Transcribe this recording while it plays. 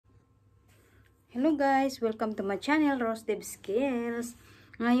Hello guys! Welcome to my channel, Rose Dev Skills.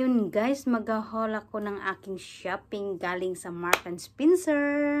 Ngayon guys, mag-haul ako ng aking shopping galing sa Mark &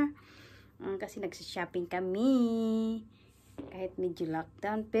 Spencer. Kasi nagsishopping kami. Kahit medyo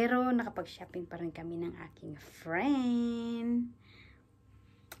lockdown, pero nakapag-shopping pa rin kami ng aking friend.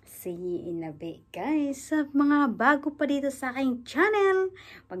 See you in a bit guys. Sa mga bago pa dito sa aking channel,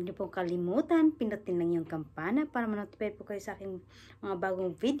 huwag niyo po kalimutan, pindutin lang yung kampana para ma-notify po kayo sa aking mga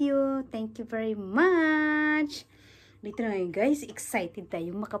bagong video. Thank you very much. Dito na ngayon guys, excited tayo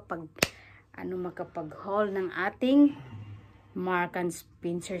makapag-haul ng ating Mark &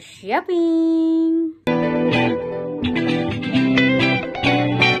 Spencer shopping.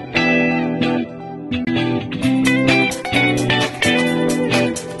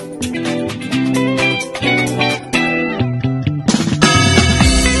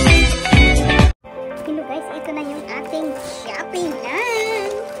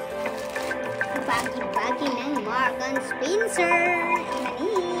 Spencer,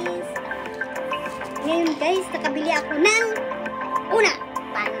 Imanis. Ngayon guys, nakabili ako ng una,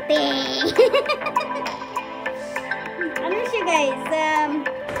 pante. Ano siya guys?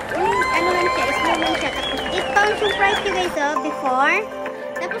 Ano lang siya, small lang siya. Tapos 8 pounds yung price niya guys, before.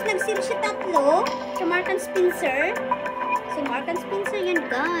 Tapos nag-sale siya tatlo sa Mark & Spencer. So Mark & Spencer yan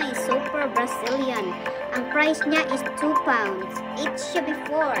guys, super Brazilian. Ang price niya is 2 pounds. 8 siya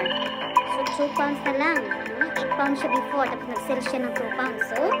before. So 2 pounds na lang. 8 pounds siya before, tapos nag-sell siya ng 2 pounds.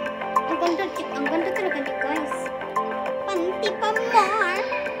 So, ang ganda talaga niya guys. Panty pa more.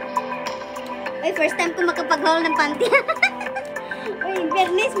 Uy, first time ko makapag-haul ng panty. Uy, in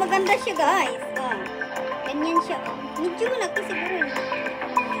fairness, maganda siya guys. Ganyan siya. Medyo malaki siguro.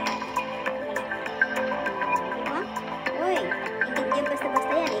 Diba? Uy, hindi yan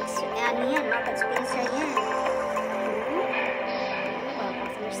basta-basta yan. Ano yan, Mark & Spencer yan.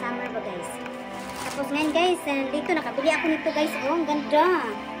 Summer ba guys? Tapos ngayon guys, dito nakabili ako nito guys. Oh, ang ganda.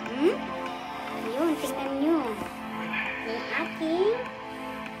 Ayun, tingnan nyo. Yung aking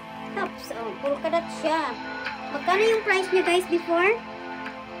tops. Oh, puro kadat siya. Magkano yung price niya guys before?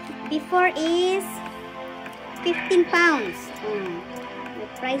 Before is 15 pounds. May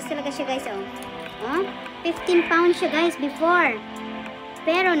price talaga siya guys. 15 pounds siya guys before.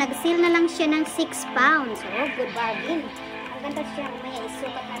 Pero nag-sale na lang siya ng 6 pounds. Oh, good bargain. Ang ganda siya. May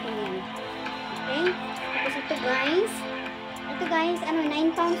isukat natin yan. Okay? Tapos ito guys,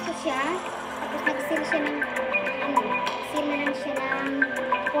 9 pounds to siya. Tapos nag-sale siya ng, sale na lang siya ng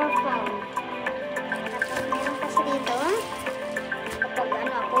 4 pounds. Tapos meron pa siya dito. Kapag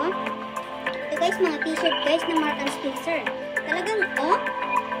ako. Ito guys, mga t-shirt guys ng Mark & Spencer. Talagang,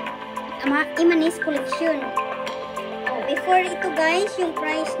 Imanis collection. Before ito guys, yung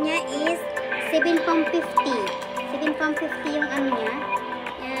price niya is 7 pound 50. 7 pound 50 yung ano niya.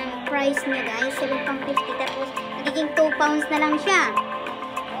 Price niya guys, 7 pound 50. Tapos, nagiging 2 pounds na lang siya.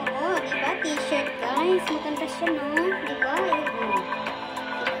 Oo, diba? T-shirt guys. Maganda siya, no? Diba?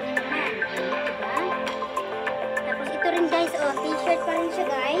 Diba? Tapos, ito rin guys, t-shirt pa rin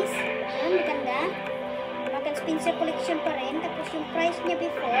siya guys. Ayan, maganda. Mark & Spencer collection pa rin. Tapos, yung price niya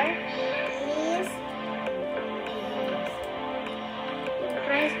before is, yung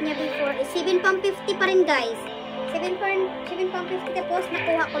price niya before is 7 pound 50 pa rin guys. 7 pound 50 tapos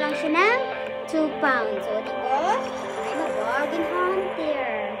nakuha ko lang siya ng 2 pounds. So, diba? I'm a bargain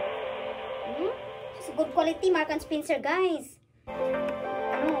hunter. So, good quality Mark & Spencer, guys.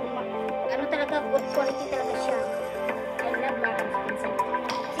 Ano talaga, good quality talaga siya. I love Mark & Spencer.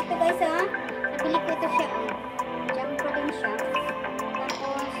 So, ito guys, nabili ko ito siya. Jump pa din siya.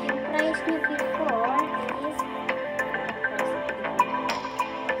 Tapos, yung price niya before is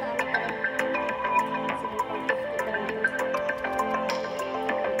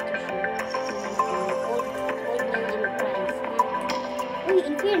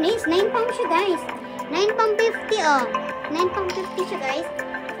in fairness, 9 pounds siya guys. 9 pound 50 9 pound 50 siya guys.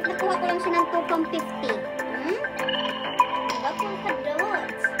 Nakuha ko lang siya ng 2 pound 50. Bakong kadot.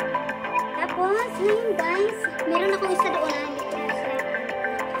 Tapos, ngayon guys, meron akong isa doon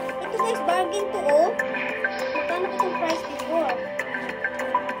ito guys, bargain to Magkano ko itong price before?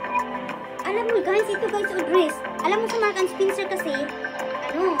 Alam mo guys, ito guys, dress. Alam mo sa Mark & Spencer kasi,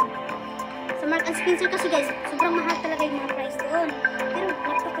 sa Mark & Spencer kasi guys, sobrang mahal talaga yung mga price doon. Pero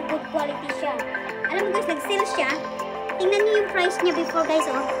napaka-good quality siya. Alam mo guys, nag-sale siya. Tingnan niyo yung price niya before guys,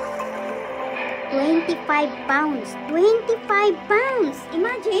 25 pounds. 25 pounds!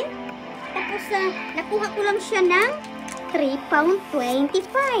 Imagine! Tapos, nakuha ko lang siya ng 3 pound 25.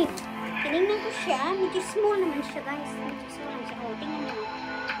 Tinignan ko siya. Medyo small naman siya guys. Medyo small naman siya. Tingnan niyo.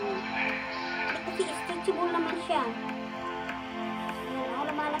 Kasi stretchable naman siya.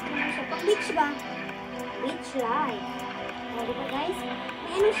 Lumalaki naman siya. Beach ba? Beach life. O, diba guys?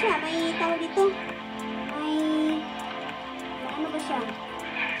 May ano siya, may tawag dito. May ano ba siya?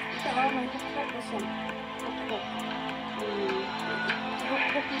 Ito, may hook ba siya? Hook.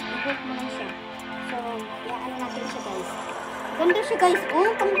 Hook mo lang siya. So, ano natin siya guys. Ganda siya guys. Oh,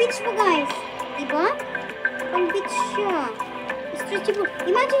 pang beach pa guys. Diba? Pang beach siya. Stretchable.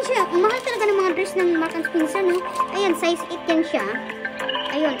 Imagine siya. Mahal talaga ng mga dress ng Mark & Spencer, no? Ayan, size 8 yan siya.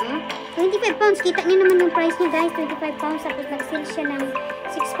 Ayun, oh. 25 pounds. Kita niyo naman yung price niya guys. 25 pounds. Tapos nag-sale siya ng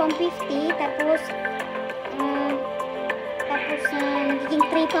 6 pound 50. Tapos, nagiging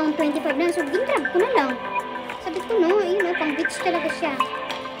 3 pound 25 na. So, gingrab ko na lang. Sabi ko, no? Ayun, oh. Pang beach talaga siya.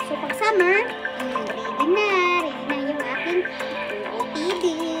 So, pag summer, ready na yung aking OTD.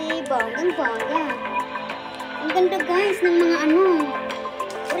 Bonggang-bongga. Ang ganda guys ng mga ano.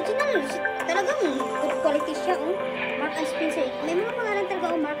 Original. Talagang good quality siya, oh. Mark & Spencer. May mga pangalan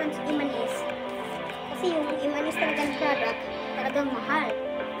talaga, oh. Mark & Imanis. Kasi yung Imanis talagang product, talagang mahal.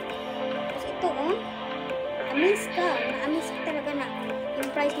 Tapos ito, oh. Amaze ka. Na-amaze ka talaga na yung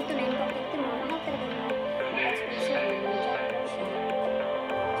price nito na yung pakito mo. Mahal talaga yung Mark & Spencer. Manjaro siya.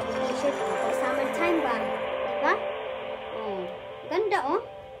 T-shirt. Summer time ba? Diba? Oh. Ganda, oh.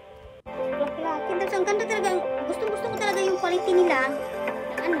 Lakin. Tapos ang ganda talaga. Gustong-gusto ko talaga yung quality nila.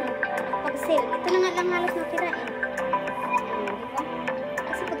 Ano, pag-sale. Ito na nga lang halos natira eh. Diba?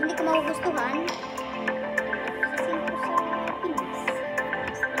 Kasi pag hindi ko magugustuhan, sasing ko sa Pinas.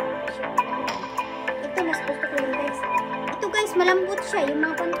 Ito, mas gusto ko yun guys. Ito guys, malambot siya. Yung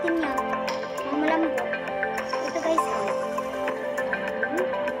mga panty niya. Mga malambot. Ito guys, oh.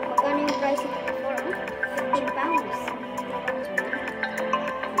 Magkano yung price ito before, oh? 15 pounds.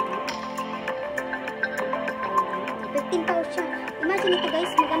 Siya. Imagine ito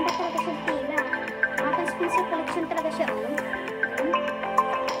guys, maganda talaga siya tila. Mark & Spencer collection talaga siya, oh.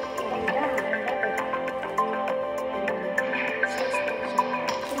 Maganda.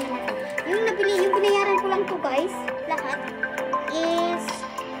 Yung nabili, yung binayaran ko lang to guys, lahat, is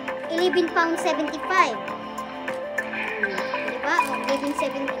 11 pound 75. Diba?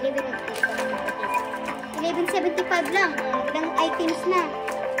 11.75 lang. Ilang items na.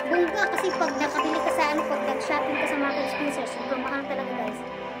 Bungga kasi pag nakabili ka sa ano, pag nag-shopping ka sa Mark & Spencer, super mahal talaga guys.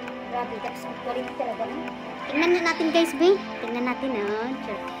 Grabe, tapos quality talaga. Tingnan na natin guys, be. Tingnan natin, oh.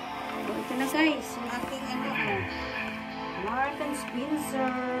 Ito na guys, yung aking ano, oh. Mark &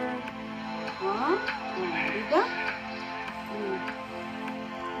 Spencer. Oh, diba?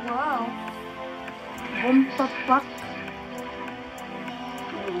 Wow. Bumpapak.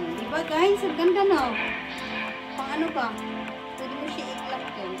 Diba guys, ang ganda no? Pang ano ba? Pwede mo siya i-clap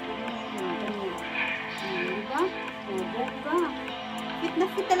yan. Diba? Bongga. Fit na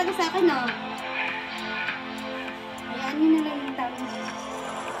fit talaga sa akin, no? Ayan, yun na lang yung tawag.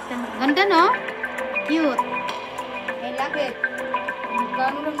 Ganda, no? Cute. I love it.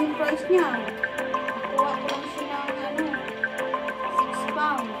 Magkano lang yung price niya? Nakuha ko lang siya ng, ano, 6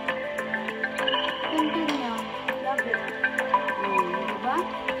 pounds. Ganda niya. Love it. Diba?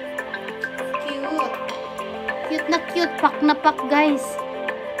 Cute. Cute na cute. Pack na pack, guys.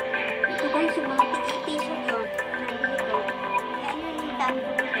 Ito guys, yung mga t-shirt yun. Nabili ko. Ayan yun yung dami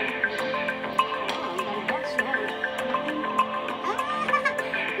ko dito. Oh, ang ganda siya.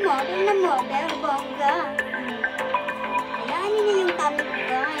 Model na model. Bongga. Ayan yun yung dami ko,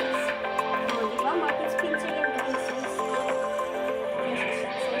 guys. Oh, diba? Mark & Spencer yan, guys.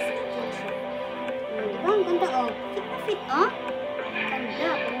 Diba? Ang ganda, oh. Fit na fit, oh. Ganda.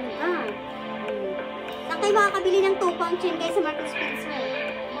 Bongga. Saan kayo makakabili ng 2 pound chain guys sa Mark & Spencer?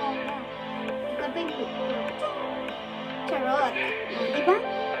 Bongga. Ikaw ba yung charot. Diba?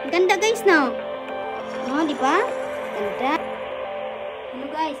 Ganda guys, no? Oh, diba? Ganda. Ano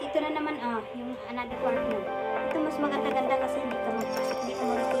guys, ito na naman, yung another part mo. Ito mas maganda-ganda kasi hindi ko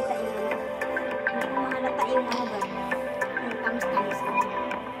makikita yung ano. Hindi ko mahalata yung ano ba? Yung tamis-tamis.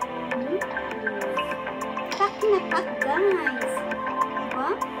 Pack na pack guys.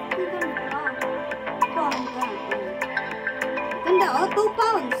 Diba? Ang ganda. Bongga. Ganda, oh, 2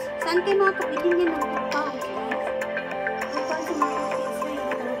 pounds. Saan kayo makakabili niya ng 2 pounds, guys? 2 pounds sa Mark & Spencer.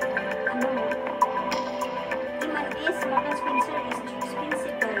 Ano? Iman is, Mark & Spencer is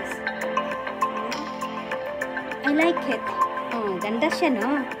expensive, guys. I like it. Oh, ganda siya,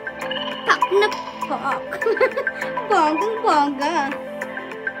 no? Pack na pack. Bonggang bongga.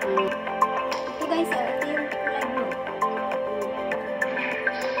 Ito, guys, ito yung kulay blue.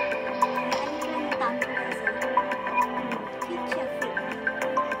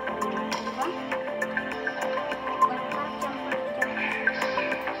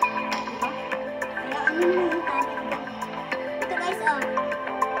 Ito guys,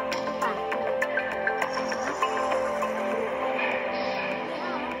 ito pa.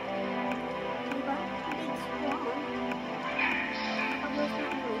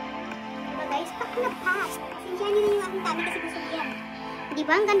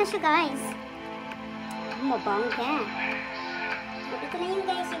 diba? Ang ganda siya, guys. Mabangga. Ito na yun,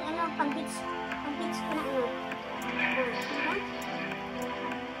 guys. Yung ano, pang-beach ko na ano. Diba?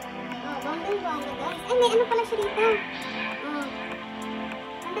 Banggang-bangga, guys. Ay, may ano pala siya dito.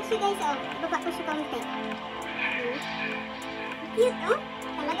 Ganda siya, guys. Ibaba ko siya kaunti. Cute,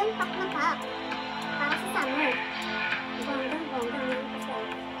 talagang pack na pack. Para sa summer. Banggang-bangga.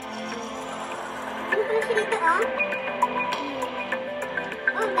 Ano pala siya dito,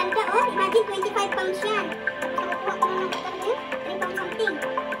 ganda, imagine 25 pounds yan. So, kuha ko na ng 3 pounds something.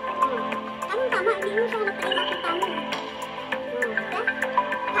 Tama, hindi mo siya natalala kung tama.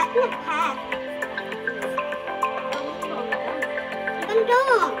 Pack na pack. Ganda.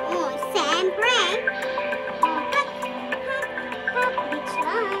 Siyempre. Pack, beach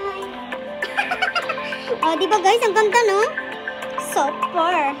life. Diba guys, ang ganda, no?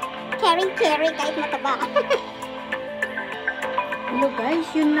 Super. Carry kahit mataba. Hello guys,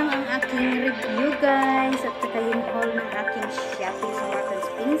 yun lang ang aking review guys. At saka yung haul ng aking shopping sa Marks and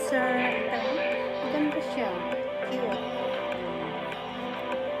Spencer. Maganda siya. Cute.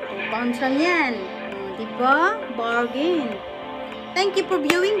 2 pounds lang yan. Diba? Bargain. Thank you for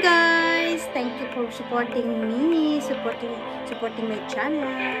viewing guys. Thank you for supporting me. Supporting my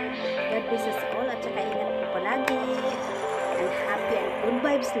channel. God bless us all. At saka ingat po palagi. And happy and good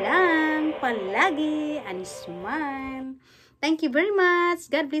vibes lang. Palagi. And smile. Thank you very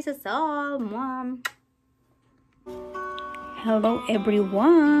much. God bless us all, Mom. Hello,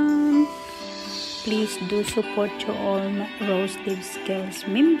 everyone. Please do support to all Rose Lives Girls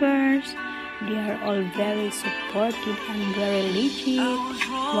members. They are all very supportive and very legit.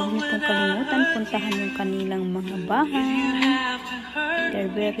 Huwag niyo pong kalimutan puntahan yung kanilang mga bahay.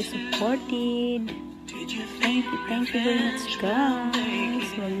 They're very supported. Thank you very much, guys.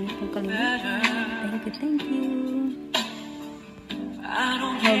 Huwag niyo pong kalimutan. Thank you.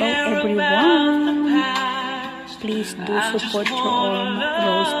 Hello everyone. Please do support to all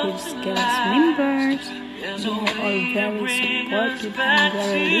Rose Lives Girls members. They are all very supportive and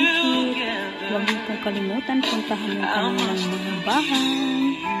very legit. Huwag niyo pong kalimutan puntahan yung kanilang mga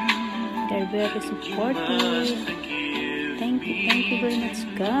bahay. They're very supportive. Thank you very much,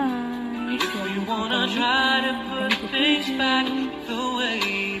 guys. Huwag niyo pong kalimutan. Thank you.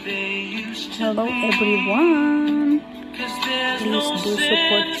 Hello everyone. Please do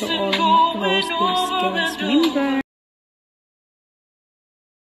support to all Rose Lives Girls members.